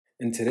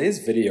In today's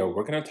video,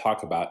 we're going to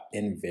talk about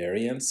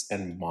invariants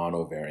and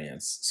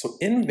monovariants. So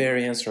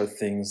invariants are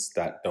things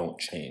that don't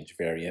change.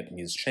 Variant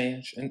means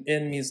change and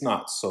in means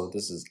not. So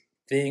this is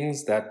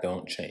things that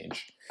don't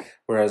change.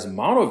 Whereas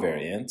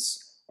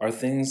monovariants are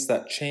things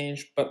that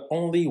change, but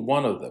only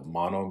one of them,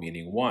 mono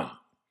meaning one.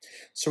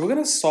 So we're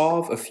going to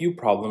solve a few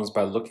problems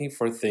by looking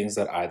for things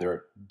that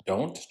either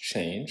don't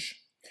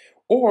change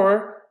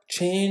or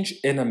change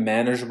in a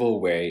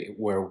manageable way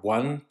where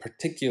one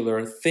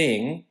particular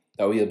thing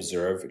that we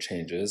observe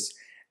changes,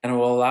 and it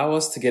will allow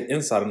us to get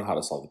insight on how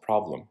to solve the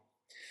problem.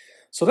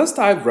 So let's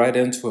dive right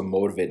into a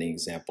motivating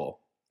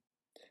example.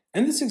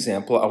 In this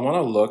example, I want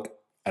to look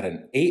at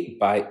an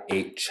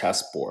 8x8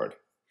 chessboard.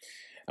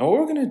 And what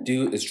we're going to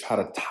do is try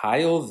to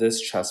tile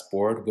this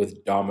chessboard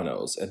with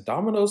dominoes. And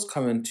dominoes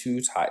come in two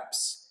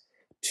types,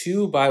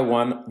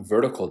 2x1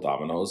 vertical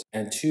dominoes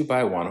and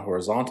 2x1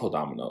 horizontal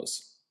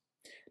dominoes.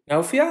 Now,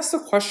 if we ask the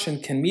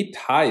question, can we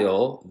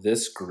tile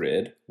this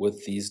grid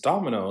with these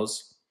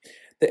dominoes?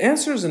 The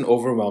answer is an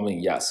overwhelming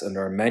yes, and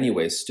there are many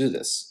ways to do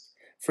this.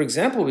 For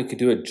example, we could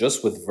do it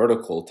just with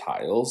vertical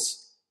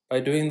tiles by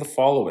doing the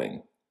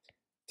following.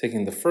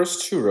 Taking the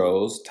first two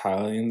rows,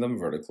 tiling them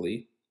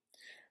vertically,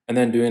 and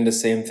then doing the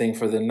same thing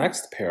for the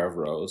next pair of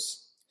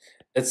rows,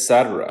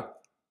 etc.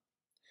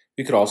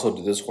 We could also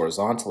do this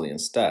horizontally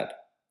instead.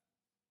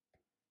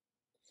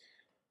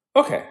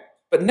 Okay,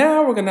 but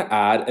now we're going to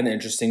add an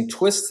interesting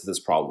twist to this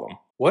problem.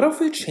 What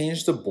if we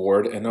change the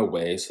board in a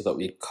way so that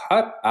we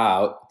cut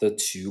out the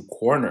two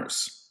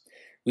corners?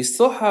 We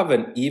still have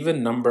an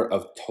even number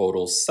of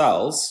total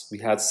cells. We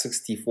had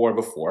 64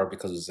 before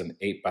because it was an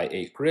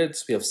 8x8 grid,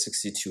 so we have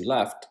 62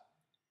 left.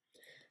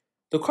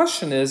 The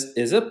question is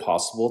it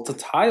possible to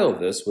tile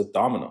this with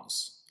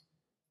dominoes?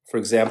 For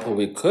example,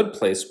 we could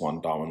place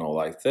one domino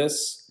like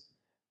this,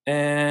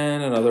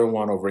 and another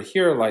one over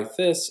here like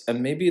this,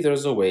 and maybe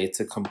there's a way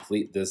to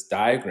complete this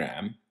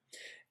diagram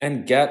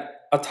and get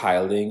a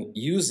tiling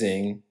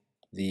using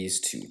these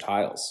two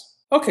tiles.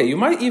 Okay, you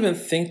might even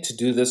think to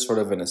do this sort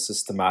of in a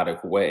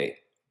systematic way,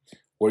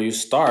 where you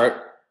start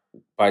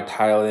by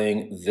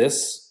tiling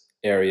this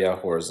area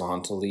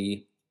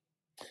horizontally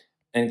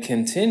and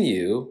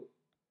continue,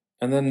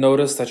 and then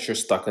notice that you're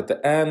stuck at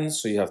the end,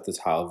 so you have to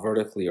tile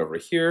vertically over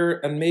here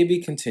and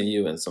maybe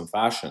continue in some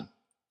fashion.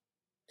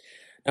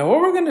 Now, what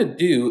we're going to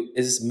do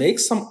is make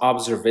some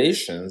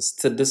observations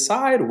to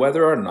decide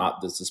whether or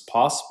not this is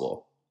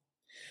possible.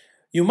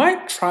 You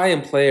might try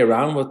and play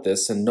around with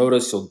this and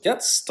notice you'll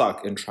get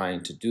stuck in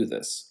trying to do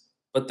this.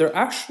 But there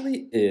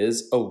actually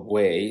is a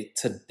way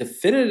to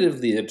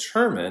definitively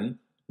determine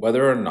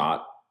whether or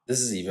not this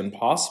is even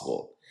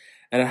possible.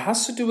 And it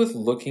has to do with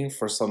looking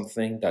for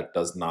something that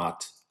does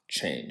not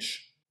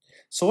change.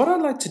 So what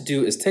I'd like to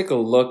do is take a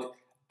look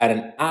at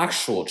an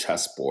actual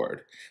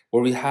chessboard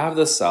where we have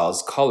the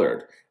cells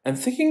colored and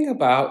thinking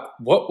about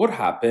what would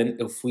happen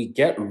if we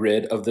get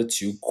rid of the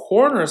two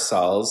corner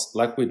cells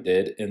like we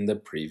did in the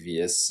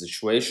previous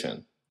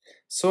situation.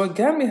 So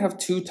again, we have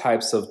two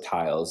types of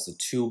tiles, the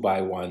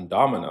 2x1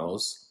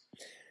 dominoes.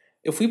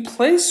 If we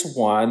place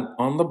one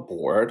on the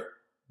board,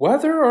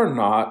 whether or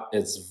not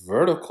it's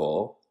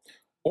vertical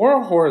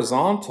or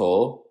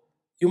horizontal,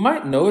 you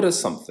might notice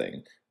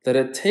something, that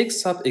it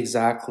takes up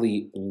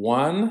exactly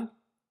one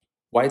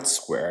white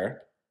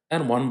square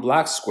and one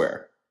black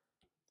square.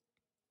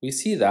 We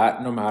see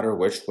that no matter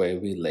which way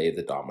we lay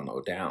the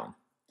domino down.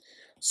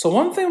 So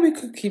one thing we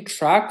could keep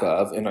track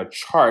of in a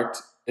chart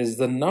is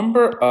the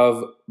number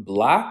of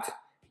black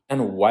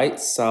and white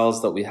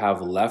cells that we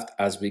have left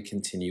as we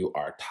continue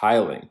our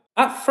tiling.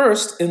 At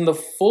first, in the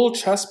full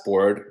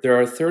chessboard, there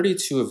are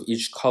 32 of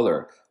each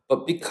color,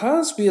 but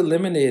because we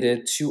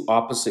eliminated two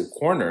opposite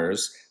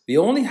corners, we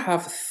only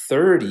have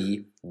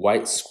 30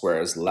 white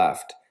squares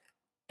left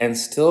and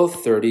still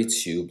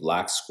 32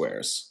 black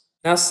squares.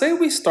 Now say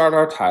we start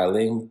our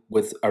tiling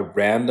with a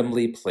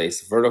randomly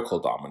placed vertical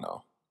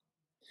domino.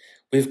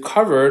 We've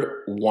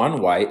covered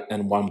one white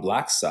and one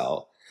black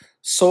cell,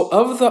 so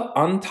of the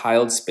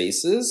untiled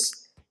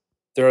spaces,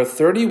 there are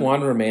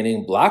 31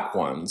 remaining black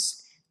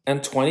ones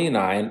and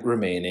 29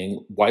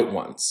 remaining white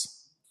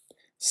ones.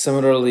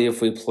 Similarly,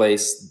 if we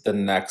place the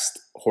next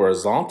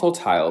horizontal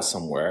tile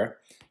somewhere,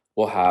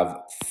 we'll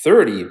have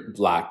 30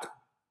 black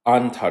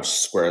untouched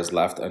squares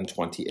left and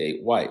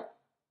 28 white.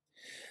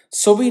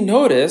 So we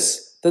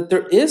notice that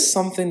there is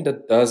something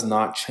that does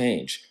not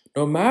change.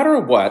 No matter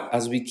what,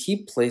 as we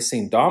keep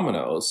placing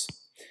dominoes,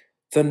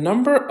 the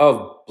number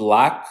of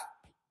black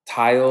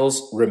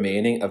tiles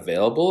remaining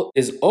available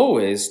is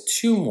always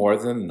two more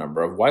than the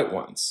number of white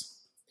ones.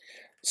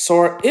 So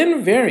our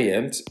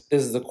invariant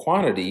is the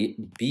quantity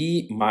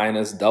B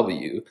minus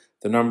W,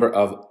 the number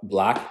of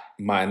black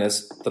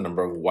minus the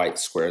number of white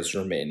squares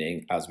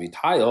remaining as we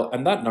tile,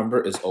 and that number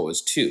is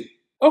always 2.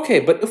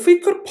 Okay, but if we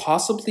could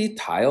possibly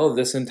tile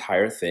this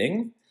entire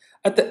thing,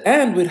 at the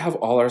end we'd have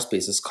all our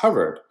spaces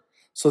covered.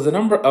 So the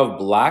number of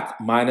black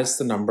minus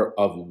the number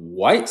of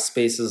white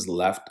spaces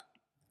left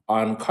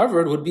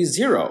uncovered would be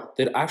 0.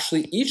 They'd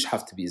actually each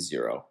have to be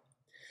 0.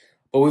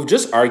 But we've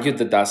just argued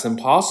that that's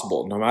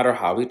impossible, no matter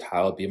how we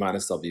tile b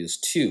minus w is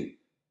 2.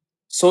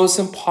 So it's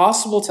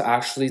impossible to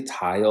actually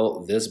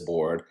tile this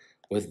board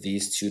with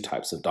these two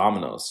types of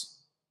dominoes.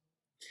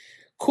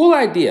 Cool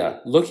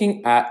idea,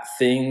 looking at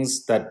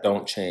things that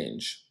don't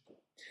change.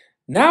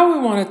 Now we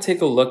want to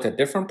take a look at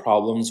different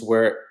problems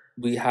where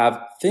we have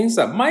things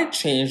that might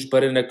change,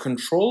 but in a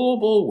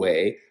controllable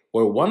way,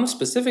 where one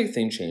specific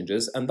thing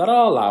changes, and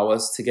that'll allow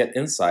us to get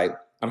insight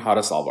on how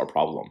to solve our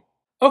problem.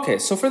 Okay,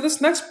 so for this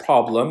next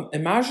problem,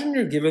 imagine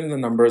you're given the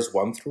numbers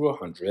 1 through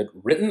 100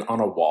 written on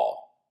a wall.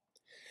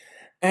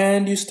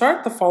 And you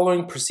start the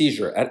following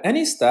procedure. At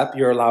any step,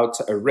 you're allowed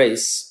to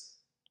erase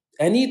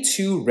any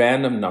two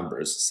random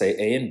numbers, say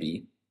A and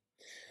B.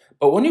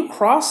 But when you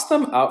cross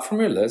them out from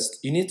your list,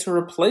 you need to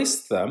replace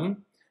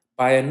them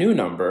by a new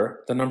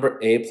number, the number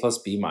A plus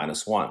B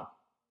minus 1.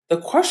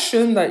 The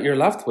question that you're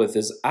left with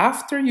is,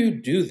 after you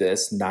do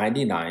this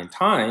 99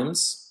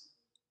 times,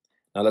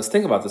 now let's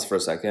think about this for a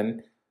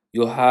second,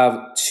 you'll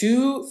have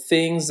two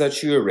things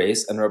that you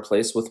erase and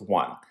replace with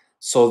 1.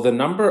 So the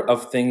number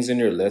of things in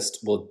your list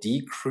will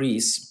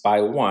decrease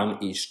by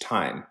 1 each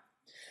time.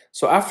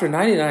 So after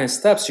 99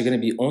 steps, you're going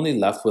to be only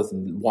left with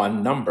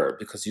one number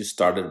because you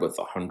started with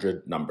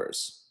 100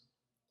 numbers.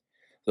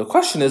 The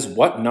question is,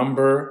 what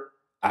number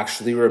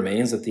actually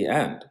remains at the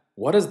end?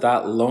 What is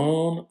that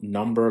lone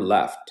number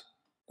left?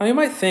 Now you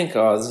might think,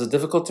 this is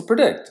difficult to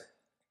predict.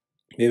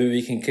 Maybe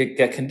we can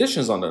get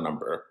conditions on the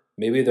number.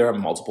 Maybe there are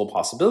multiple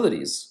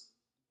possibilities.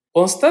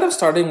 Well, instead of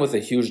starting with a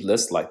huge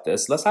list like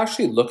this, let's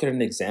actually look at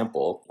an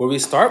example where we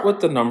start with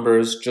the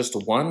numbers just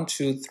 1,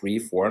 2, 3,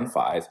 4, and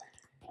 5,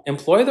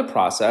 employ the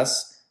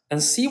process,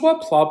 and see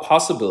what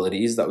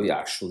possibilities that we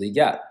actually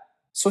get.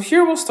 So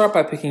here we'll start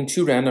by picking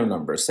two random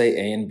numbers, say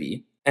A and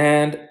B,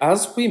 and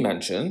as we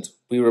mentioned,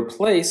 we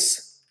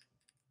replace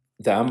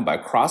them by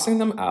crossing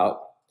them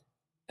out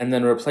and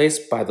then replace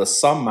by the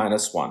sum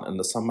minus 1, and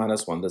the sum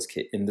minus 1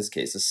 in this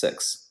case is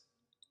 6.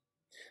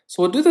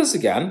 So we'll do this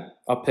again.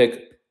 I'll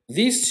pick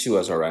these two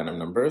as our random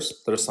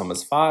numbers. Their sum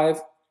is 5,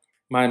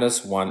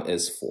 minus 1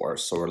 is 4,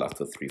 so we're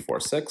left with 3, 4,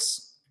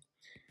 6.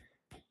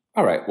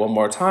 All right, one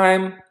more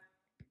time.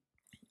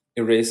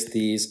 Erase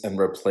these and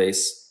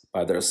replace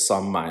by their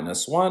sum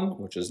minus 1,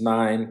 which is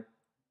 9.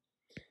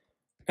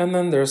 And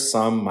then there's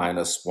sum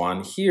minus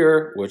 1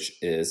 here, which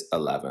is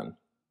 11.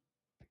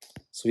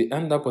 So we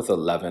end up with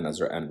 11 as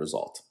our end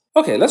result.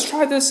 Okay, let's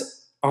try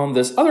this on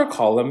this other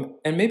column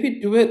and maybe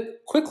do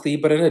it quickly,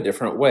 but in a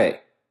different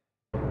way.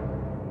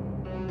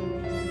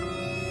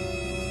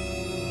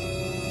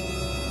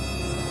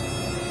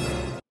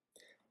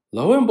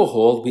 Lo and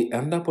behold, we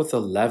end up with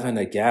 11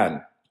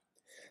 again.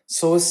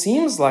 So it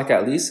seems like,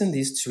 at least in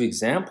these two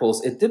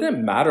examples, it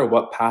didn't matter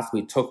what path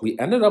we took, we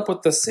ended up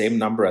with the same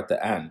number at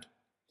the end.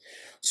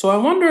 So I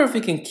wonder if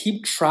we can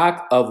keep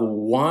track of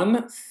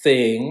one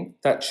thing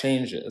that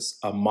changes,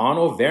 a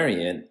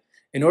monovariant,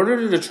 in order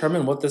to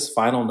determine what this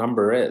final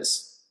number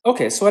is.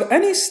 Okay, so at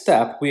any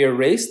step, we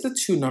erase the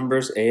two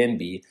numbers A and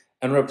B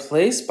and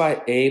replace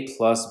by A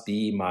plus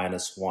B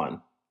minus 1.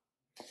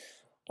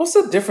 What's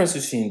the difference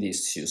between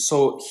these two?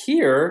 So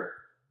here,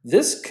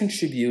 this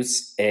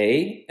contributes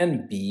A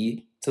and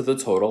B to the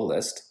total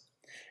list.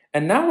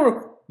 And now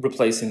we're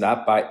replacing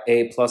that by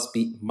A plus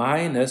B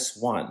minus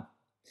 1.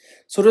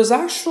 So there's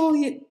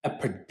actually a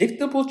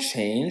predictable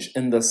change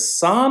in the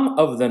sum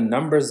of the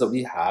numbers that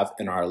we have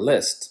in our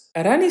list.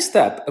 At any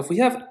step, if we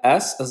have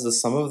S as the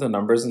sum of the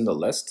numbers in the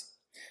list,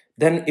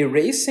 then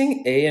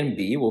erasing A and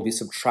B will be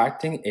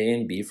subtracting A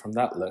and B from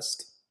that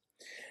list,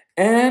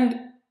 and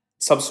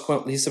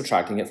subsequently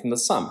subtracting it from the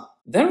sum.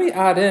 Then we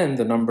add in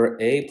the number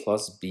A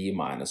plus B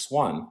minus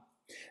 1.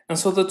 And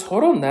so the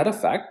total net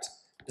effect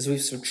is we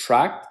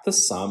subtract the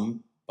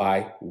sum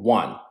by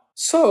 1.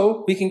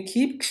 So we can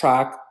keep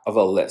track of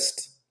a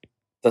list,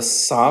 the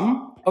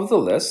sum of the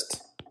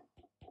list,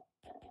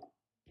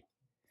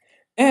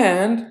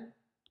 and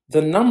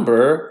the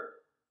number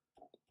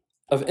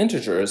of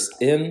integers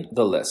in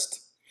the list.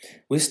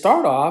 We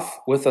start off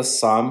with a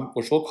sum,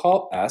 which we'll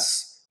call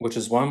S, which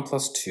is 1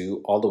 plus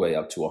 2 all the way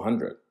up to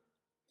 100.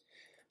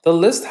 The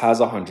list has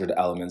 100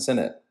 elements in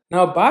it.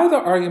 Now, by the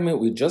argument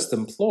we just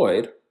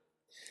employed,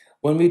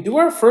 when we do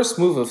our first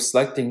move of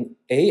selecting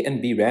A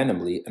and B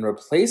randomly and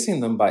replacing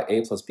them by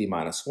A plus B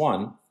minus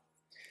 1,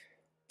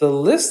 the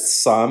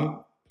list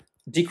sum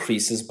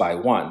decreases by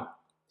 1,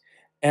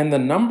 and the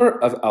number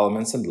of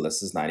elements in the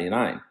list is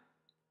 99.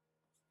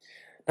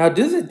 Now,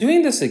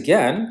 doing this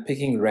again,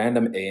 picking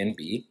random A and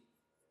B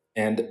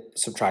and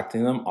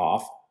subtracting them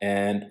off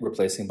and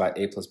replacing by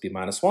A plus B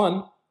minus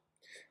 1,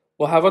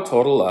 we'll have a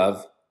total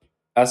of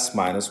S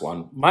minus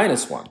 1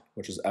 minus 1,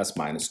 which is S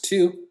minus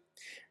 2,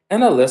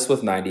 and a list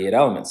with 98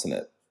 elements in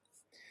it.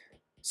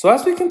 So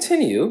as we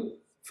continue,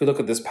 if we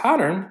look at this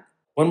pattern,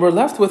 when we're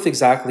left with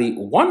exactly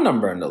one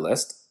number in the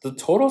list, the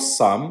total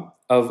sum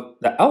of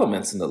the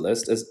elements in the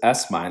list is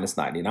S minus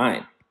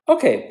 99.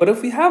 Okay, but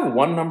if we have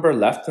one number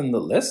left in the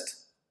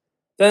list,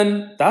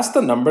 then that's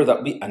the number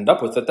that we end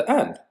up with at the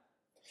end.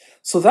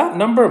 So that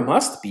number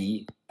must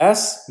be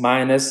S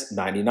minus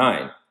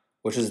 99,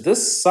 which is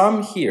this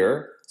sum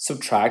here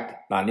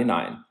subtract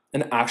 99,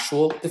 an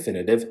actual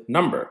definitive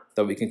number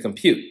that we can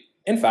compute.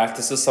 In fact,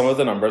 this is some of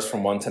the numbers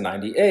from 1 to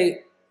 98,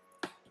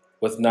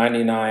 with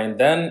 99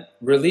 then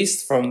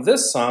released from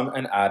this sum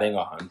and adding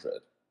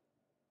 100.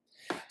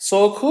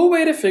 So a cool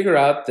way to figure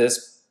out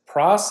this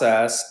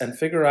process and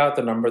figure out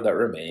the number that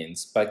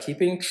remains by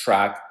keeping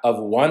track of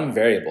one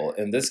variable,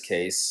 in this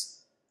case,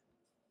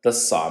 the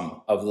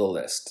sum of the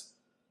list.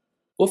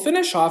 We'll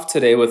finish off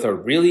today with a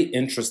really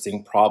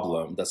interesting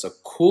problem that's a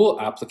cool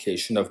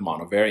application of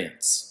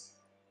monovariants.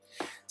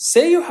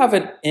 Say you have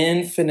an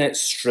infinite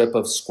strip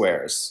of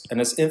squares, and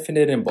it's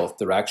infinite in both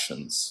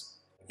directions.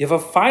 You have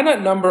a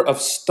finite number of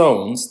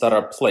stones that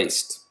are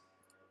placed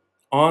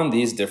on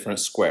these different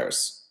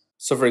squares.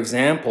 So for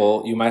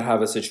example, you might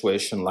have a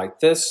situation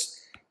like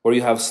this, where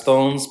you have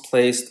stones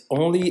placed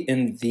only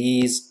in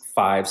these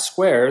 5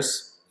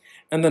 squares,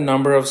 and the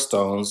number of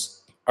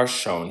stones are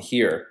shown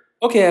here.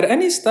 Okay, at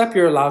any step,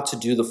 you're allowed to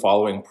do the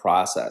following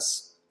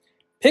process.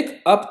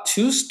 Pick up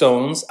 2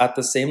 stones at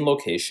the same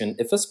location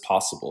if it's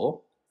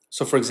possible.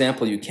 So for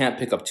example, you can't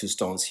pick up 2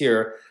 stones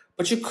here,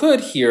 but you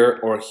could here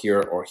or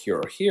here or here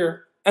or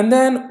here. And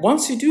then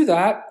once you do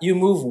that, you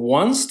move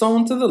 1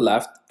 stone to the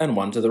left and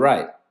 1 to the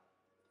right.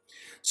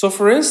 So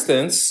for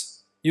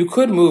instance, you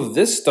could move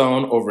this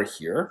stone over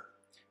here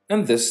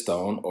and this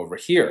stone over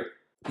here,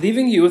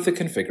 leaving you with a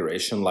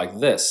configuration like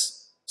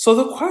this. So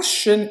the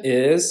question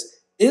is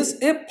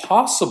it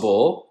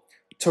possible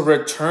to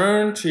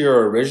return to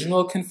your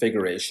original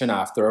configuration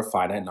after a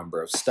finite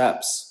number of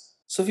steps?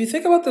 So if you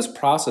think about this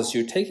process,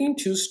 you're taking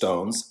 2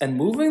 stones and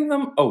moving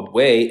them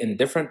away in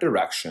different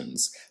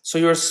directions. So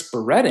you're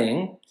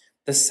spreading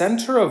the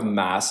center of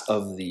mass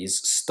of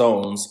these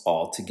stones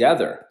all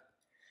together.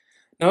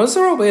 Now, is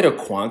there a way to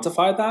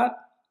quantify that?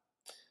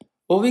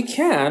 Well, we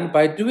can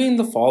by doing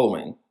the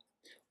following.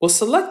 We'll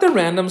select a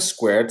random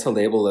square to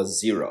label as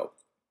 0.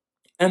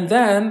 And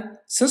then,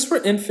 since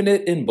we're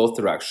infinite in both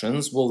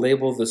directions, we'll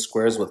label the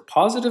squares with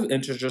positive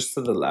integers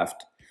to the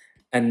left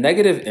and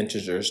negative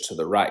integers to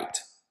the right.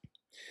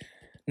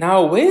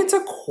 Now, a way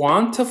to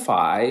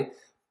quantify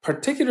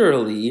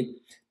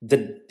particularly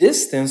the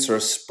distance or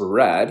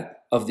spread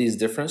of these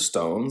different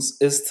stones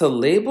is to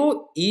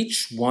label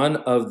each one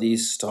of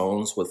these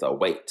stones with a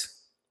weight.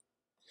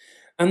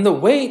 And the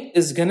weight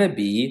is going to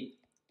be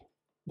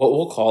what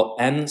we'll call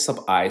n sub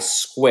I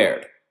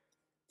squared.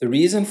 The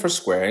reason for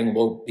squaring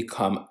will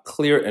become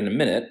clear in a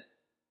minute.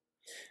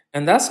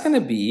 And that's going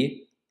to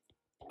be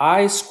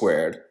I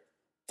squared,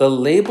 the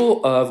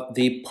label of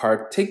the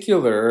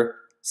particular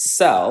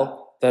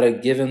cell that a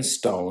given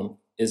stone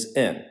is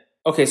in.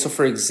 Okay, so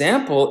for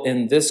example,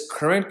 in this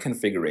current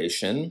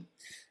configuration,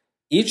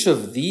 each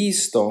of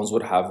these stones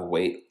would have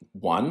weight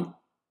 1.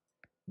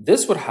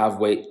 This would have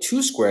weight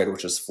 2 squared,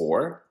 which is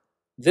 4.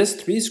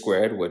 This 3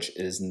 squared, which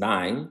is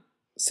 9,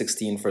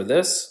 16 for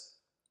this.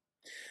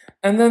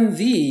 And then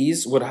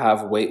these would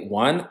have weight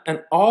 1,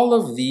 and all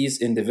of these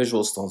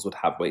individual stones would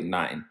have weight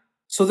 9.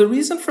 So the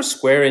reason for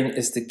squaring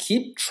is to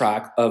keep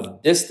track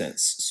of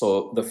distance.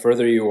 So the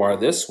further you are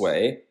this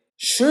way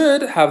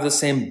should have the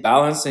same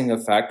balancing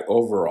effect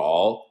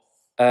overall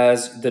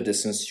as the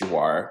distance you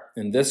are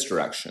in this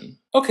direction.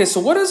 Okay, so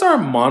what is our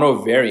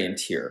monovariant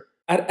here?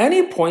 At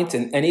any point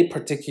in any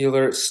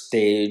particular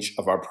stage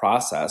of our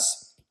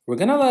process, we're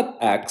going to let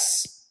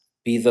x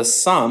be the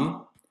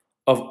sum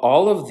of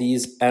all of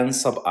these n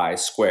sub I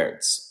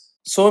squareds.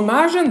 So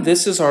imagine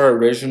this is our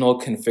original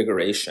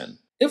configuration.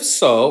 If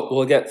so,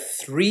 we'll get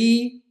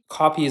 3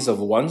 copies of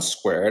 1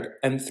 squared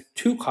and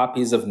 2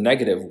 copies of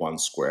negative 1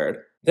 squared,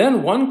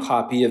 then 1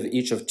 copy of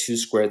each of 2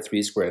 squared,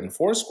 3 squared, and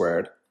 4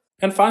 squared,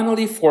 and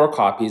finally 4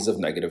 copies of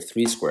negative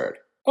 3 squared.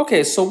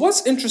 Okay, so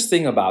what's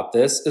interesting about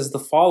this is the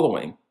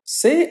following.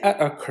 Say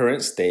at a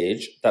current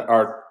stage that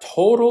our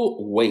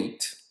total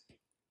weight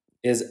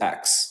is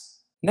x.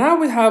 Now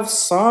we have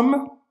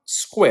some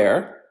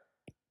square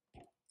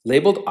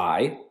labeled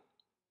I,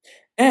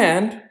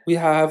 and we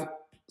have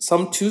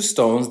some 2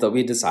 stones that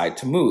we decide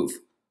to move.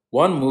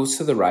 One moves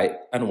to the right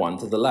and one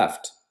to the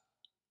left.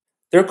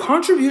 Their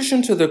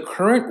contribution to the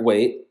current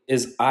weight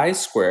is I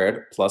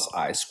squared plus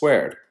I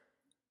squared.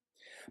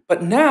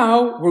 But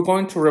now we're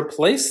going to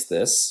replace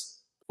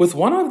this with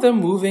one of them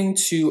moving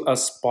to a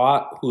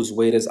spot whose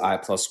weight is I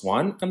plus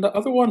 1, and the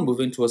other one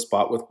moving to a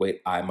spot with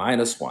weight I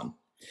minus 1.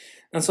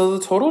 And so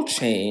the total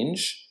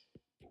change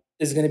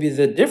is going to be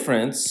the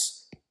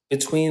difference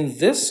between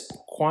this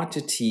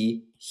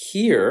quantity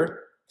here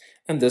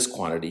and this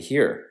quantity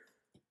here.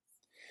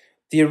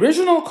 The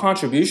original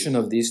contribution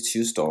of these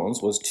 2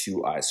 stones was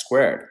 2I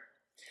squared.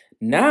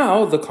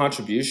 Now the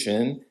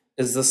contribution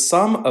is the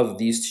sum of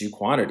these 2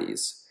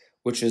 quantities,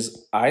 which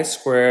is I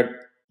squared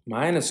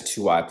minus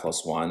 2I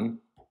plus 1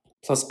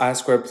 plus I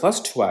squared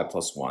plus 2I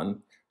plus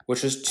 1,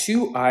 which is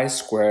 2I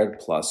squared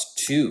plus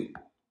 2.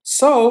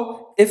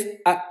 So if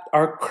at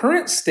our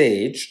current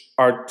stage,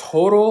 our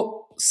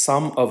total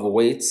sum of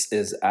weights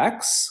is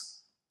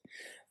x,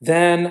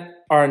 then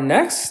our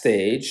next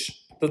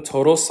stage, the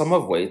total sum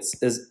of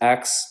weights is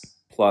x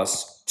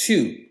plus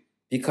 2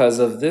 because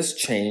of this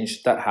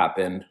change that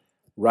happened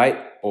right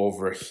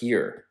over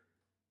here.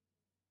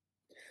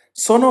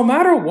 So no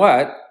matter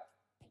what,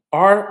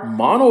 our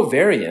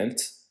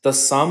monovariant, the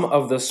sum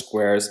of the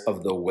squares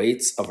of the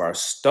weights of our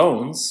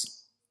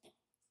stones,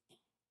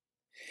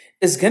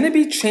 is going to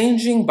be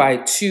changing by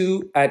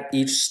 2 at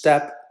each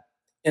step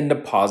in the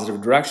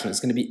positive direction. It's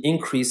going to be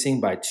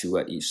increasing by 2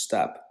 at each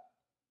step.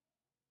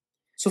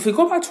 So if we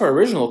go back to our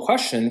original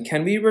question,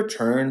 can we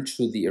return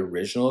to the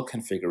original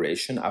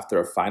configuration after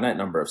a finite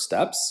number of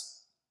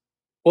steps?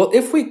 Well,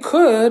 if we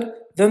could,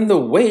 then the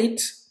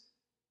weight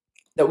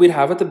that we'd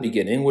have at the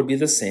beginning would be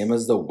the same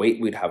as the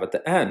weight we'd have at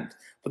the end.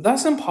 But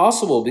that's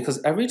impossible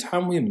because every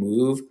time we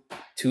move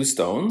 2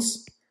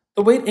 stones,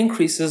 the weight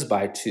increases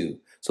by 2.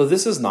 So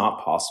this is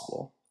not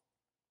possible.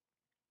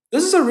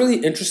 This is a really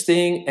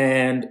interesting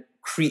and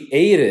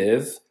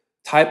creative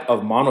type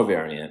of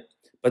monovariant,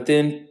 but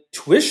the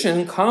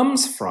intuition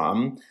comes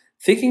from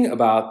thinking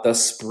about the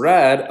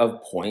spread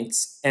of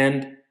points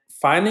and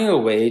finding a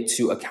way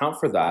to account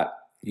for that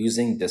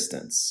using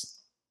distance.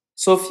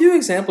 So a few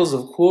examples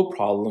of cool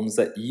problems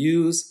that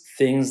use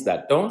things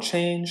that don't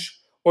change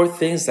or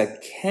things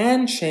that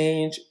can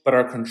change but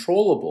are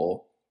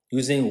controllable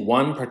using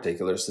one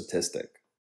particular statistic.